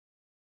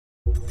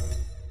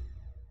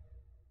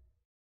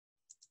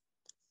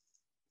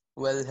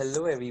Well,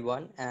 hello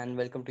everyone, and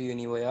welcome to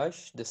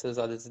UniVoyage. This is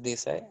Aditya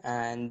Desai,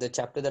 and the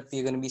chapter that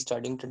we are going to be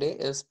studying today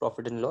is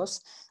profit and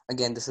loss.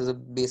 Again, this is a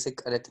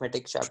basic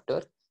arithmetic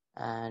chapter,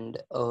 and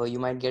you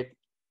might get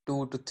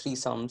two to three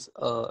sums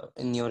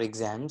in your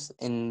exams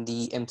in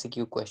the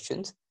MCQ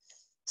questions.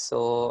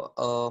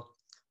 So,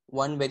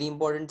 one very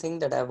important thing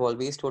that I've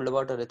always told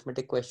about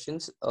arithmetic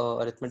questions,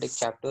 arithmetic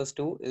chapters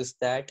too, is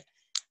that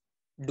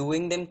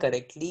doing them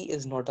correctly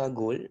is not our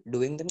goal.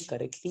 Doing them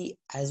correctly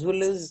as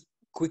well as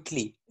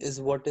quickly is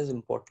what is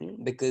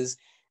important, because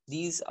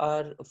these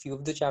are a few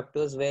of the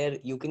chapters where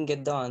you can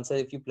get the answer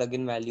if you plug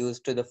in values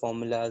to the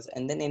formulas,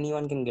 and then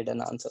anyone can get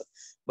an answer.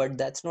 But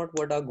that's not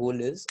what our goal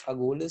is. Our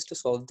goal is to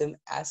solve them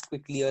as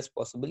quickly as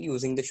possible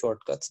using the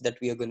shortcuts that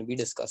we are going to be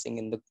discussing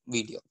in the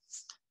video.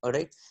 All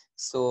right,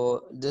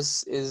 so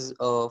this is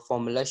a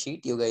formula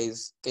sheet. You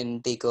guys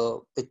can take a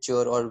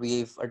picture, or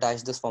we've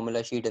attached this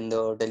formula sheet in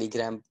the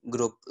Telegram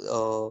group.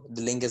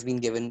 The link has been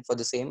given for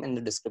the same in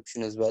the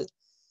description as well,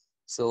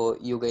 so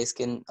you guys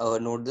can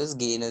note this.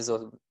 Gain is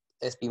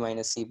SP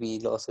minus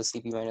CP, loss is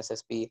CP minus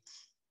SP.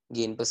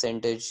 Gain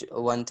percentage,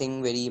 one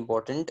thing very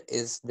important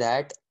is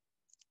that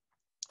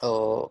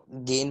uh,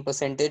 gain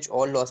percentage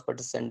or loss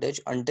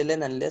percentage, until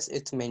and unless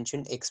it's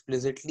mentioned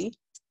explicitly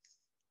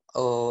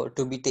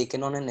to be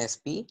taken on an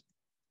SP.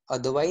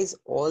 Otherwise,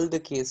 all the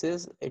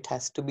cases it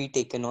has to be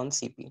taken on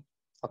CP.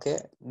 Okay,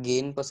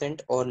 gain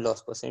percent or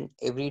loss percent,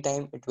 every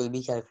time it will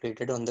be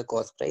calculated on the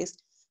cost price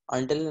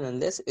until and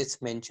unless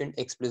it's mentioned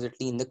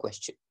explicitly in the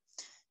question.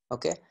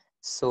 Okay,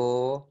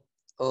 so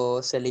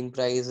selling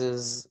price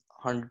is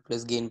 100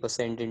 plus gain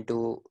percent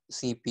into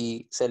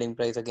CP. Selling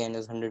price again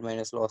is 100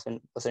 minus loss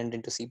and percent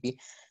into CP.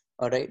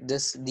 All right,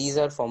 these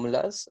are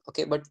formulas.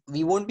 Okay, but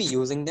we won't be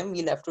using them.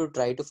 We'll have to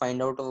try to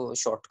find out a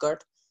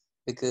shortcut,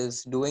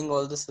 because doing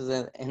all this is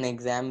an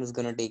exam is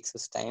going to take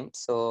us time.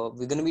 So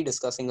we're going to be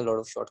discussing a lot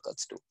of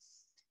shortcuts too.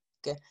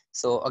 Okay,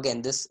 so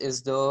again, this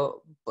is the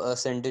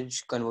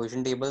percentage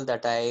conversion table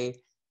that I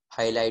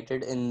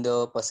highlighted in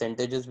the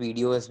percentages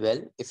video as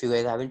well. If you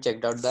guys haven't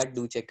checked out that,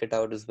 do check it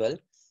out as well.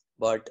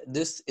 But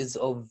this is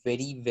a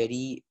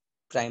very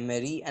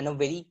primary and a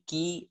very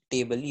key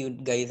table. You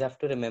guys have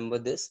to remember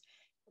this,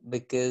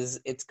 because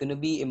it's going to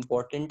be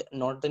important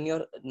not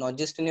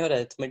just in your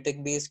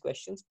arithmetic based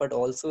questions, but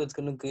also it's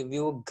going to give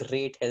you a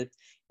great help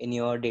in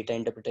your data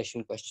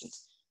interpretation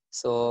questions.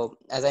 So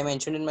as I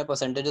mentioned in my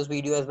percentages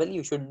video as well,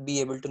 you should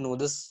be able to know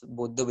this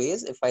both the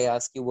ways. If I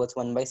ask you what's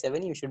 1 by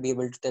 7, you should be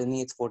able to tell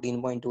me it's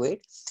 14.28.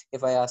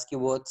 If I ask you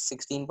what's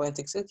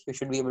 16.66, you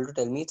should be able to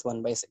tell me it's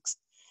 1 by 6.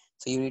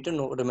 So you need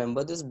to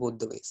remember this both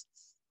the ways.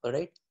 All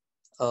right.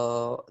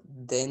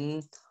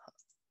 Then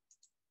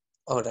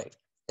all right,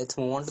 let's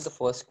move on to the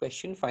first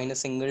question. Find a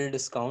single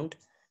discount.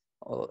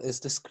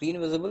 Is the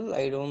screen visible?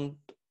 I don't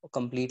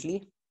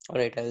completely. All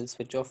right, I'll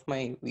switch off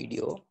my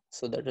video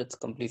so that it's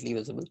completely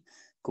visible.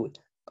 Cool.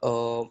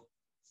 Uh,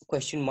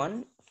 Question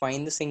one,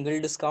 find the single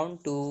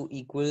discount to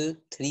equal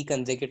three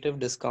consecutive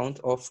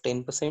discounts of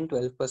 10%,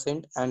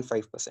 12%, and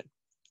 5%.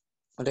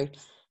 All right.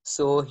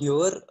 So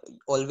here,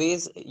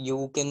 always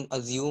you can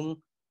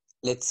assume,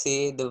 let's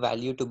say the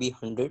value to be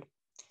 100.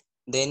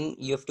 Then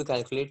you have to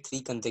calculate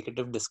three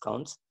consecutive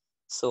discounts.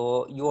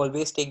 So you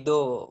always take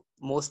the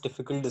most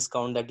difficult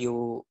discount that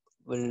you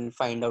will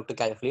find out to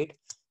calculate.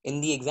 In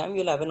the exam,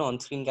 you'll have an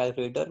on-screen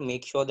calculator.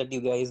 Make sure that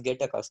you guys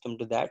get accustomed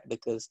to that,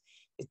 because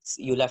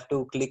you'll have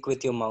to click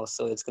with your mouse,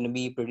 so it's going to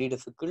be pretty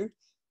difficult.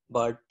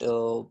 But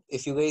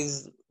if you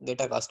guys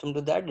get accustomed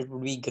to that, it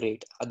would be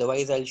great.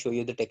 Otherwise, I'll show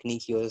you the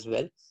technique here as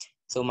well.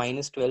 So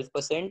minus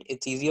 12%,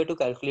 it's easier to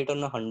calculate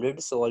on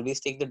 100. So always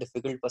take the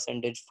difficult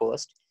percentage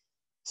first.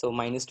 So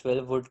minus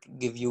 12 would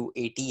give you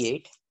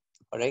 88.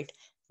 All right.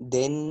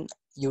 Then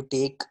you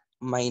take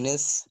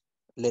minus,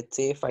 let's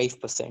say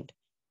 5%.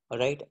 All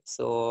right.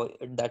 So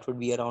that would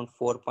be around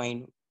 4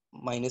 point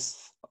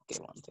minus, okay,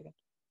 one second,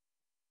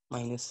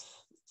 minus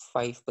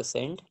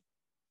 5%.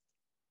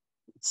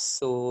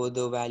 So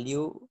the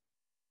value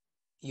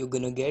you're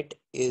going to get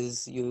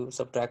is, you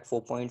subtract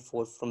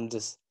 4.4 from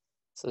this.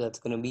 So that's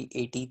going to be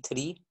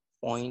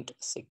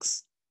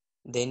 83.6.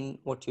 Then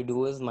what you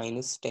do is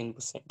minus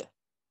 10%.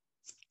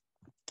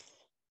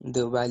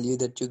 The value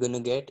that you're going to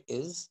get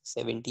is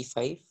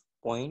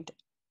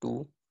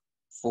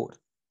 75.24.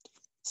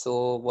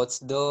 So what's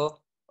the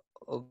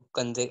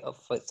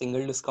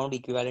single discount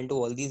equivalent to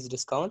all these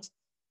discounts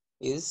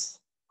is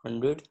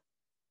 100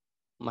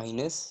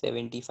 minus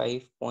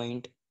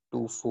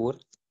 75.24,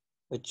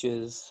 which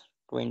is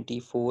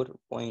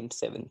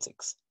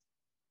 24.76.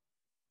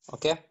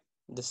 Okay,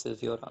 this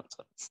is your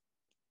answer.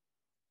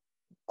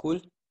 Cool.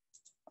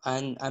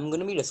 And I'm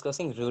going to be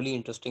discussing really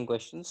interesting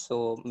questions,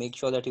 so make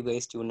sure that you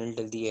guys tune in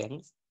till the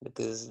end,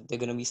 because they're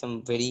going to be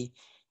some very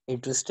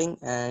interesting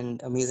and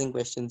amazing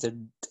questions uh,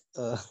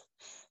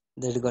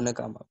 that are going to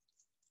come up,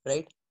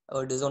 right?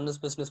 A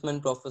dishonest businessman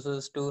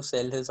professes to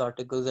sell his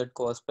articles at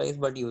cost price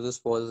but uses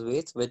false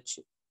weights, with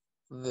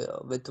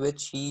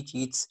which he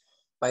cheats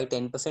by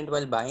 10%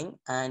 while buying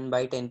and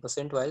by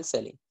 10% while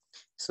selling.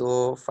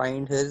 So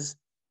find his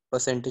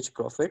percentage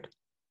profit.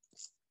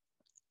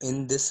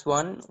 in this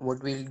one,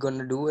 what we're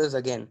gonna do is,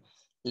 again,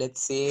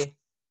 let's say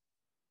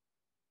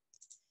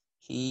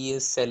he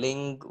is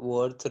selling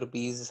worth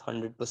rupees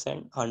 100%,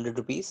 100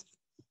 rupees,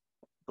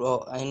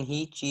 and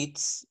he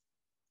cheats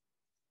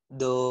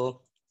the,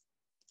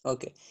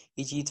 okay,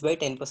 he cheats by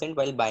 10%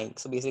 while buying.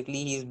 So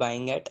basically he is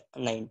buying at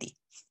 90,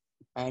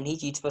 and he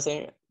cheats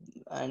by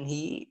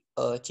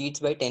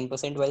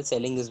 10% while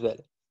selling as well.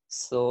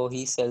 So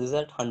he sells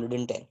at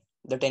 110.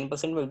 The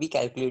 10% will be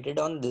calculated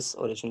on this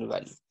original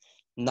value.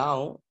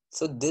 Now,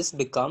 so this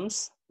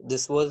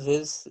was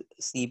his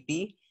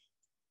CP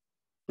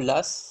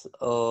plus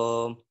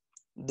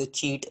the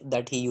cheat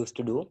that he used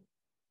to do.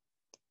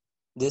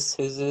 This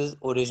is his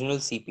original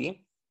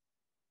CP,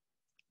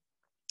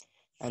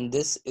 and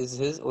this is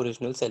his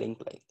original selling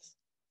price,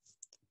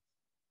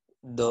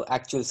 the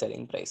actual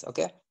selling price.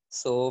 Okay,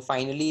 so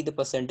finally the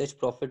percentage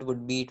profit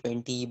would be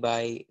 20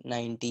 by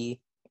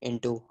 90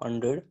 into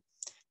 100.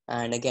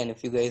 And again,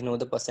 if you guys know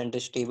the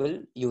percentage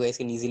table, you guys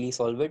can easily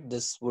solve it.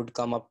 This would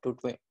come up to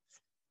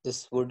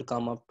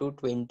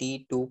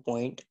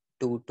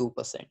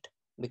 22.22%,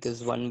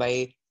 because 1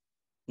 by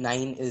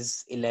 9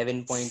 is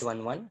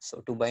 11.11,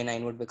 so 2 by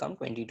 9 would become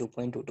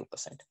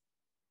 22.22%.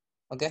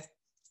 Okay,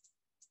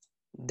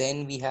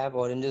 then we have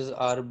oranges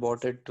are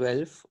bought at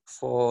 12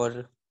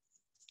 for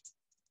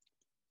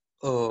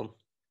uh,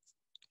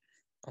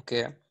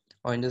 okay,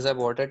 oranges are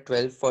bought at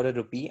 12 for a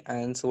rupee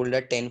and sold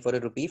at 10 for a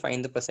rupee.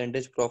 Find the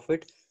percentage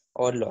profit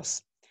or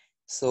loss.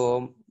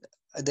 So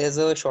there's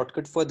a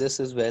shortcut for this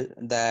as well,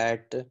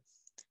 that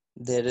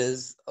there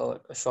is a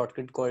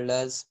shortcut called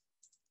as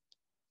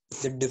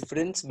the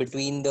difference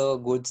between the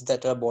goods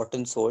that are bought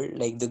and sold.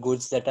 Like the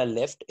goods that are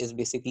left is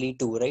basically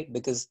 2, right?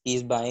 Because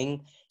he's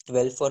buying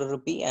 12 for a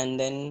rupee and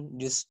then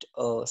just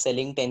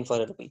selling 10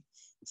 for a rupee.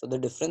 So the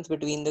difference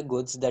between the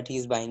goods that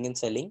he's buying and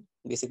selling,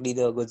 basically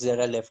the goods that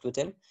are left with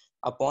him,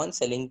 upon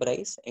selling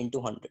price into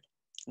 100.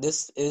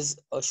 This is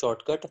a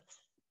shortcut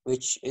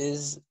which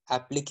is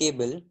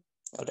applicable.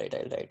 All right,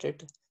 I'll write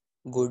it.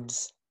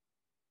 Goods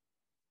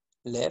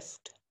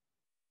left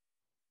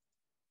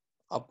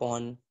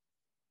upon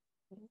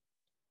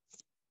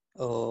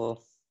uh,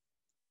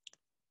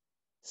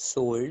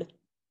 sold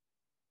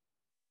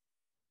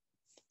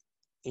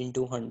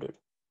into 100.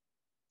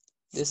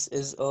 This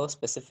is a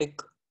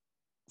specific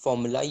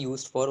formula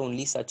used for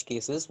only such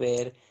cases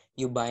where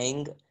you're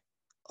buying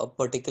a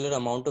particular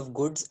amount of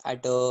goods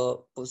at a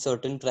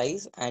certain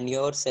price and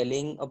you're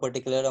selling a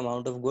particular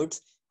amount of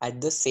goods at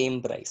the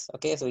same price.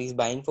 Okay, so he's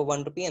buying for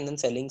 1 rupee and then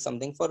selling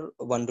something for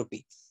 1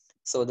 rupee.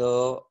 So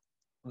the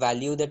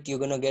value that you're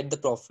going to get, the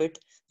profit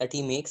that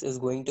he makes, is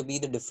going to be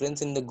the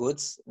difference in the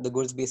goods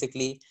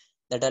basically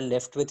that are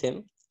left with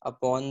him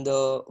upon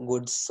the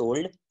goods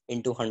sold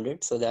into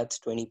 100. So that's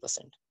 20%.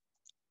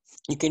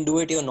 You can do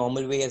it your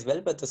normal way as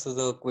well, but this is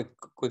a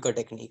quicker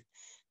technique,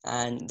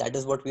 and that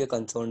is what we are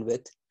concerned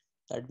with,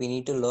 that we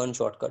need to learn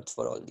shortcuts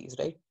for all these,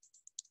 right?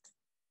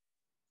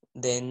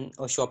 Then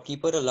a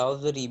shopkeeper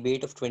allows a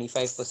rebate of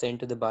 25%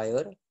 to the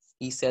buyer.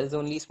 He sells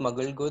only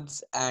smuggled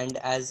goods, and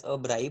as a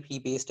bribe he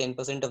pays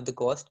 10% of the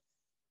cost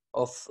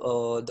of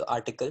the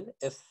article.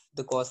 If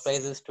the cost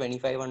price is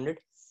 2500,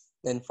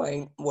 then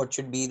find what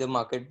should be the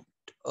market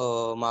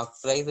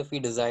price if he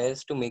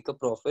desires to make a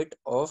profit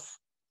of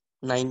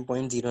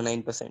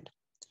 9.09%.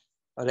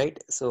 All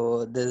right,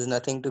 so there's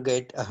nothing to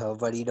get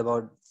worried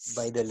about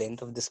by the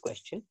length of this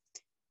question.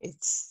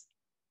 It's,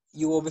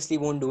 you obviously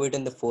won't do it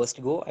in the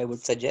first go, I would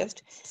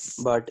suggest,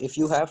 but if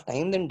you have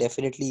time, then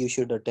definitely you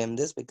should attempt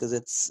this because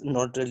it's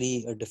not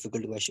really a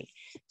difficult question.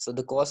 So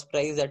the cost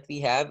price that we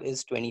have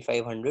is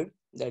 2500,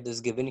 that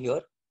is given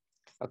here.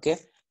 Okay,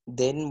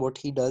 then what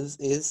he does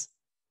is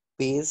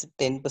pays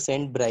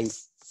 10% bribe,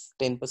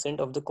 10%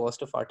 of the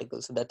cost of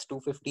article, so that's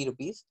 250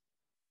 rupees.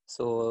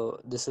 So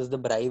this is the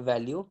bribe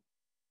value,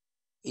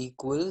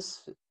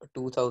 equals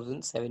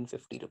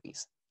 2750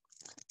 rupees.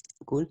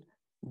 Cool.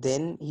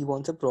 Then he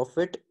wants a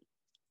profit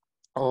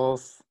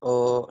of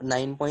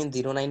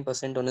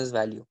 9.09% on his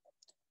value.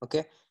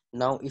 Okay,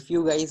 now if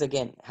you guys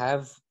again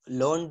have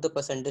learned the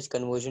percentage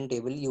conversion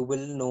table, you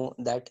will know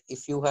that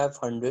if you have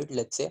 100,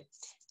 let's say,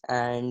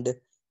 and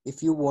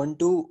if you want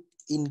to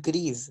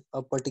increase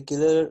a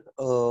particular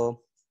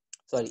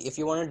if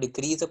you want to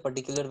decrease a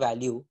particular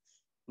value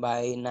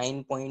by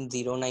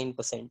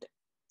 9.09%,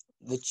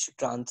 which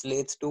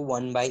translates to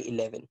 1 by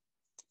 11,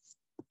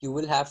 you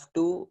will have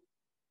to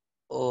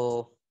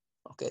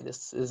okay,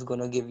 this is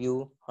gonna give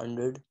you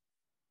 100,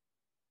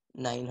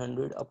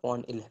 900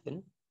 upon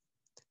 11,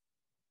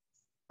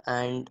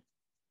 and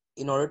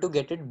in order to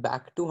get it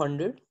back to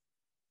 100,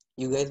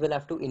 you guys will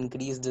have to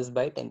increase this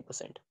by 10%,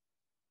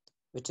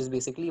 which is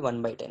basically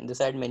 1 by 10.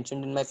 This I had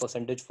mentioned in my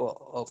percentage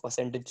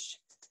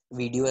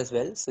video as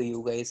well, so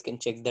you guys can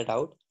check that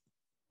out.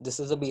 This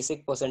is a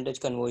basic percentage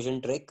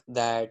conversion trick,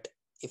 that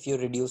if you're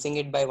reducing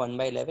it by 1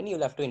 by 11,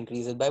 you'll have to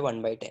increase it by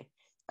 1 by 10.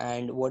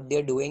 And what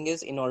they're doing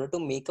is, in order to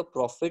make a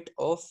profit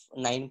of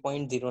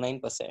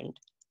 9.09%,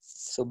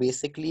 so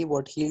basically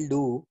what he'll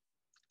do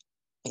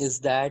is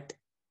that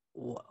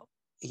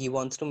he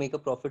wants to make a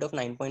profit of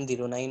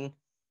 9.09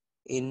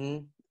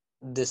 in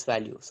this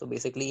value. So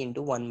basically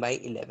into 1 by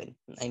 11.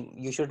 And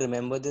you should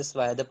remember this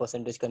via the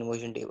percentage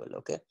conversion table.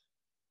 Okay.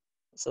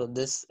 So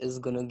this is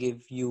going to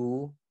give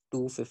you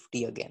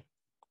 250 again.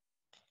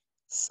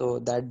 So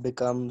that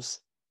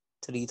becomes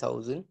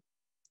 3000.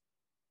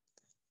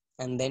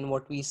 And then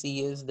what we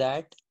see is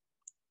that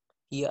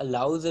he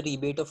allows a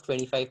rebate of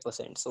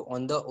 25%. So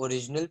on the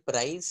original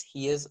price,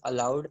 he is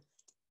allowed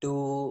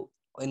to,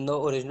 in the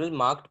original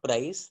marked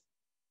price,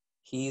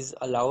 he's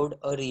allowed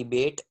a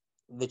rebate,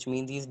 which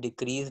means he's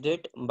decreased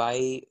it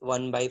by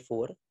 1 by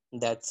 4.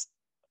 That's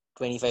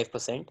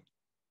 25%.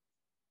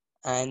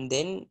 And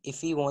then if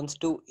he wants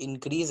to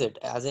increase it,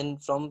 as in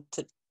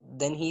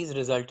then he's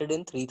resulted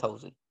in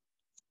 3000.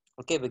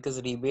 Okay,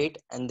 because rebate,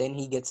 and then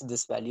he gets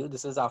this value.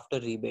 This is after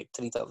rebate,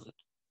 3000.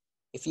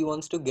 If he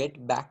wants to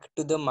get back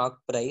to the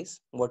marked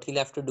price, what he'll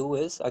have to do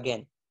is,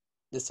 again,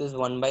 this is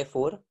 1 by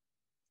 4.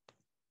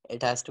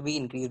 It has to be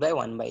increased by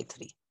 1 by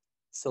 3.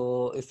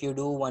 So if you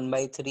do 1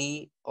 by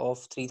 3 of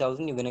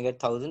 3000, you're going to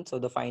get 1000. So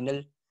the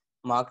final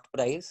marked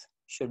price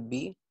should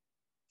be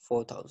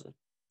 4000.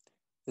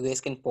 You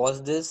guys can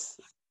pause this,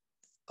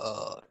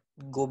 uh,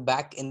 go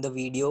back in the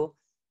video,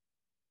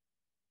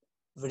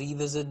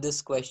 revisit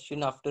this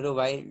question after a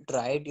while,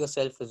 try it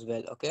yourself as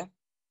well. Okay,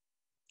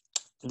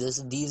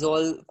 these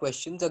all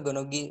questions are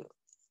gonna be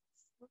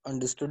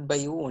understood by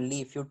you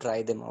only if you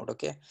try them out.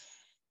 Okay,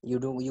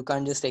 you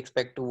can't just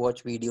expect to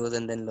watch videos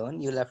and then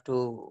learn. You'll have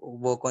to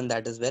work on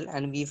that as well,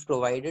 and we've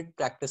provided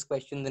practice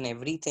questions and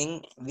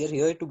everything. We're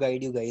here to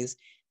guide you guys,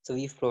 so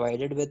we've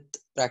provided with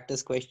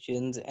practice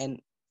questions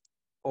and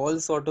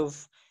all sort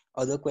of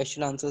other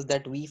question answers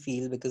that we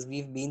feel, because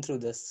we've been through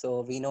this,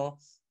 so we know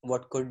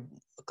what could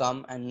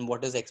come and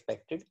what is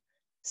expected.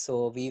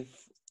 So we've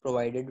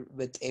provided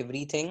with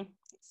everything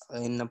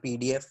in a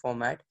PDF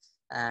format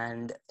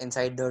and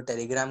inside the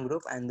Telegram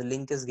group, and the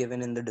link is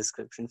given in the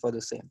description for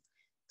the same,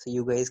 so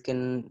you guys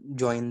can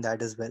join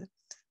that as well.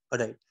 All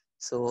right,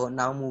 so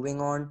now moving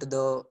on to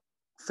the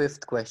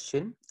fifth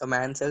question. A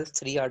man sells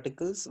three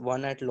articles,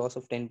 one at loss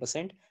of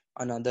 10%,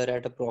 another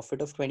at a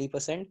profit of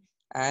 20%,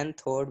 and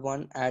third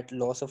one at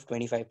loss of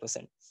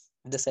 25%.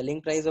 If the selling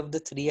price of the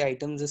three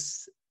items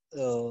is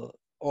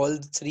all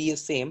three is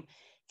same,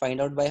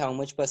 find out by how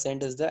much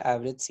percent is the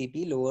average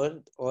CP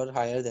lower or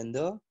higher than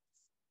the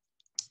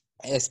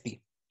SP.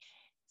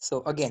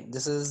 So again,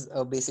 this is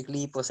a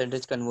basically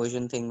percentage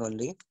conversion thing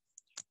only.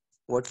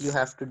 What you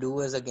have to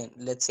do is, again,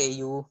 let's say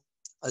you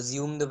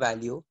assume the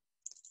value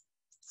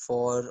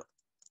for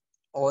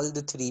all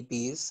the three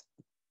P's,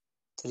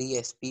 three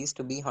SPs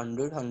to be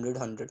 100, 100,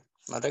 100.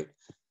 All right.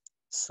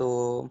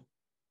 So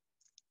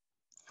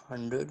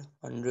 100,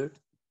 100,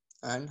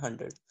 and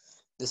 100.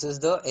 This is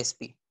the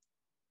SP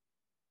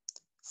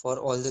for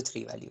all the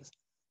three values.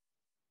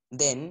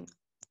 Then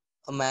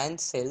a man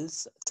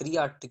sells three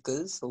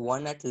articles,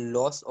 one at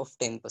loss of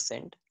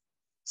 10%.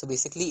 So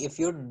basically, if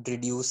you're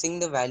reducing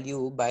the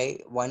value by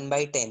 1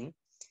 by 10,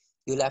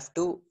 you'll have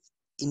to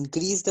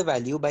increase the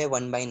value by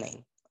 1 by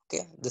 9.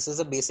 Okay, this is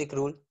a basic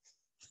rule.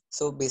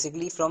 So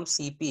basically, from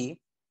CP,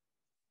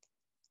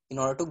 in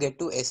order to get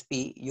to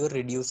SP, you're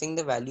reducing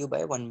the value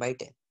by 1 by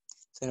 10.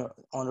 So in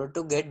order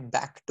to get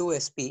back to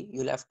SP,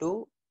 you'll have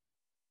to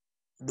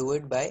do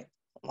it by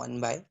 1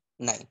 by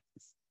 9.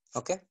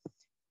 Okay,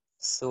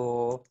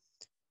 so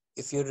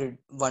if you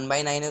 1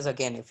 by 9 is,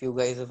 again, if you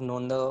guys have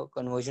known the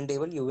conversion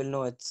table, you will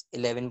know it's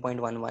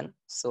 11.11.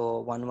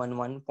 So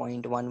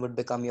 111.1 would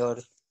become your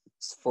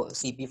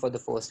CP for the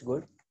first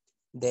good.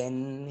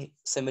 Then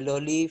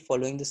similarly,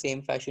 following the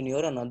same fashion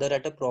here, another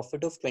at a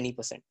profit of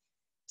 20%.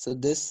 So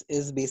this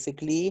is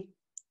basically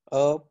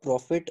a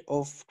profit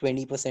of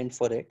 20%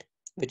 for it,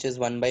 which is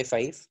 1 by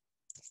 5.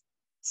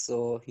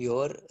 So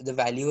here the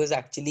value is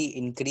actually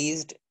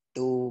increased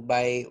to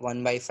by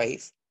 1 by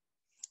 5.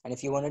 And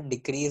if you want to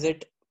decrease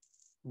it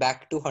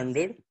back to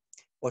 100,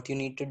 what you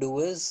need to do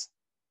is,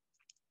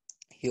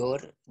 here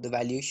the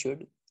value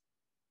should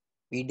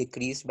be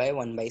decreased by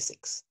 1 by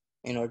 6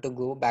 in order to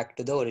go back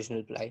to the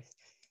original price.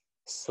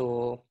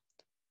 So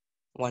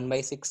 1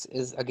 by 6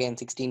 is again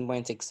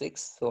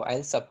 16.66. So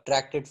I'll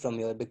subtract it from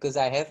here because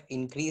I have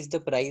increased the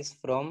price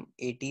from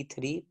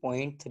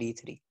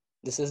 83.33.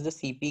 This is the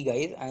CP,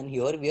 guys, and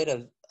here we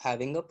are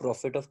having a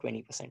profit of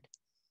 20%.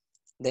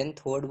 Then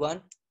third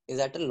one is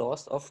at a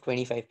loss of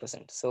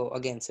 25%. So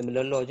again,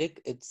 similar logic,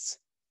 it's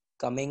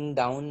coming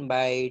down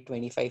by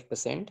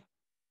 25%.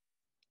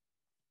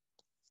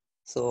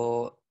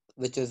 So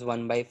which is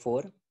 1 by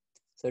 4.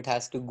 So it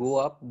has to go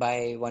up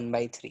by 1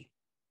 by 3,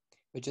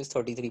 which is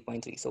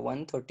 33.3. So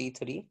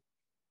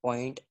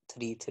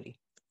 133.33.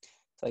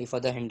 Sorry for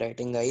the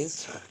handwriting,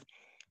 guys.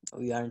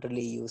 We aren't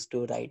really used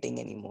to writing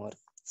anymore.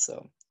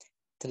 So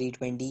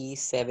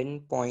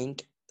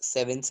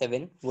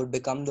 327.77 would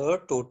become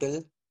the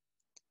total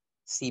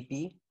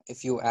CP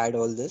if you add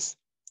all this.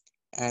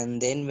 And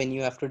then when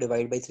you have to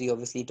divide by 3,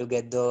 obviously, to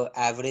get the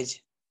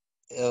average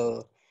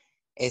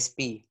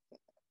SP,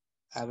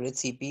 average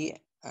CP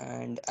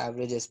and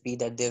average SP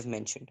that they've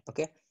mentioned.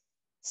 Okay,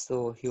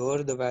 so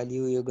here the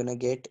value you're gonna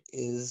get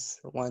is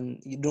one.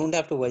 You don't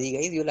have to worry,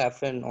 guys, you'll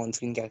have an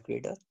on-screen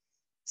calculator.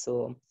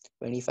 So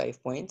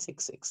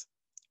 25.66.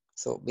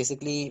 So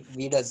basically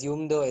we'd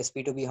assume the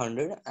SP to be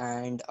 100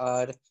 and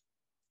our,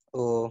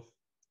 oh,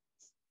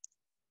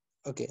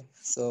 okay,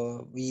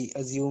 so we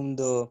assume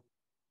the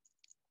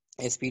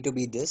SP to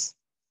be this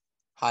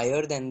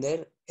higher than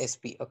their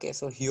SP. Okay,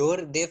 so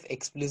here they've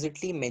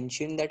explicitly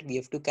mentioned that we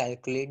have to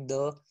calculate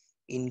the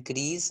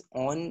increase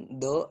on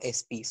the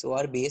SP. So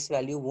our base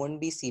value won't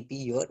be CP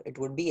here, it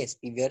would be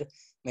SP. We are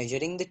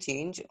measuring the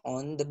change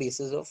on the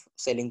basis of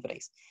selling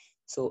price.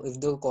 So if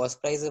the cost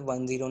price is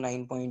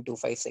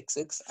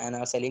 109.2566 and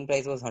our selling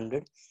price was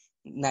 100,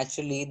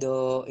 naturally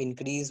the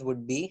increase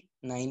would be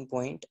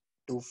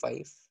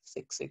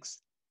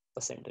 9.2566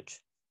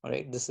 percentage. All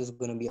right, this is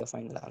going to be our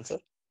final answer.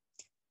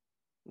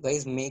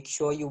 Guys, make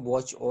sure you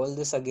watch all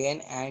this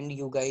again, and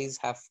you guys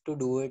have to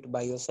do it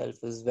by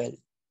yourself as well.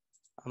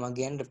 I'm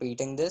again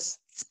repeating this.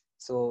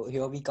 So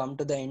here we come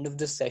to the end of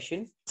this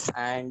session,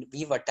 and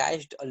we've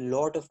attached a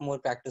lot of more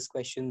practice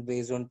questions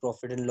based on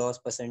profit and loss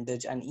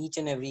percentage and each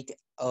and every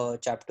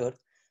chapter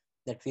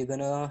that we're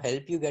gonna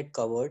help you get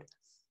covered.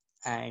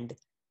 And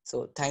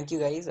so thank you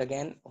guys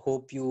again.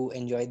 Hope you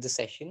enjoyed the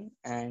session,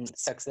 and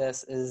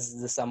success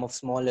is the sum of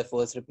small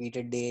efforts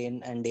repeated day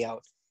in and day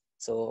out.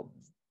 So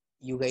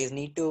you guys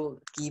need to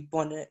keep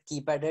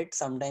at it.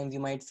 Sometimes you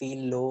might feel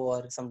low,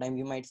 or sometimes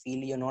you might feel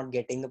you're not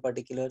getting the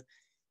particular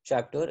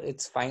chapter.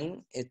 It's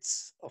fine,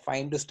 it's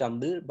fine to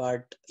stumble,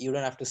 but you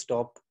don't have to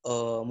stop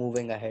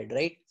moving ahead,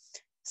 right?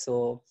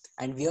 So,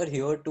 and we are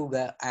here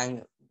to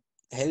and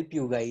help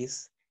you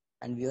guys,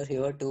 and we are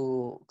here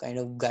to kind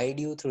of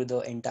guide you through the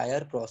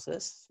entire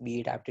process,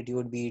 be it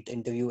aptitude, be it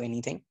interview,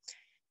 anything.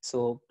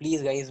 So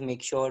please guys,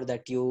 make sure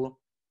that you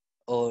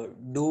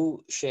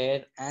do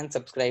share and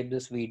subscribe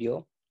this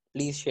video.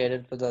 Please share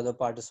it with other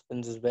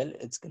participants as well.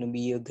 It's going to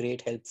be a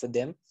great help for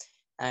them.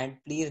 And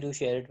please do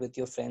share it with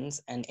your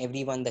friends and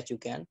everyone that you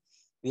can.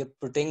 We are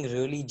putting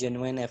really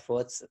genuine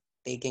efforts,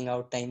 taking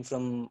out time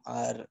from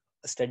our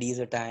studies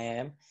at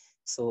IIM.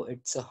 So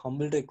it's a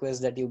humble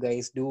request that you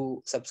guys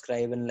do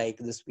subscribe and like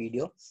this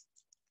video.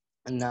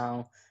 And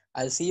now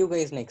I'll see you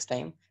guys next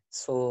time.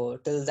 So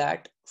till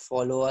that,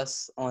 follow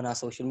us on our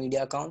social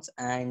media accounts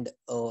and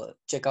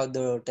check out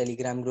the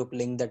Telegram group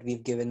link that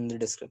we've given in the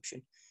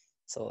description.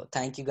 So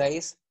thank you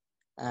guys,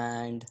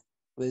 and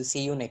we'll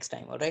see you next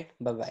time. All right.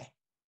 Bye bye.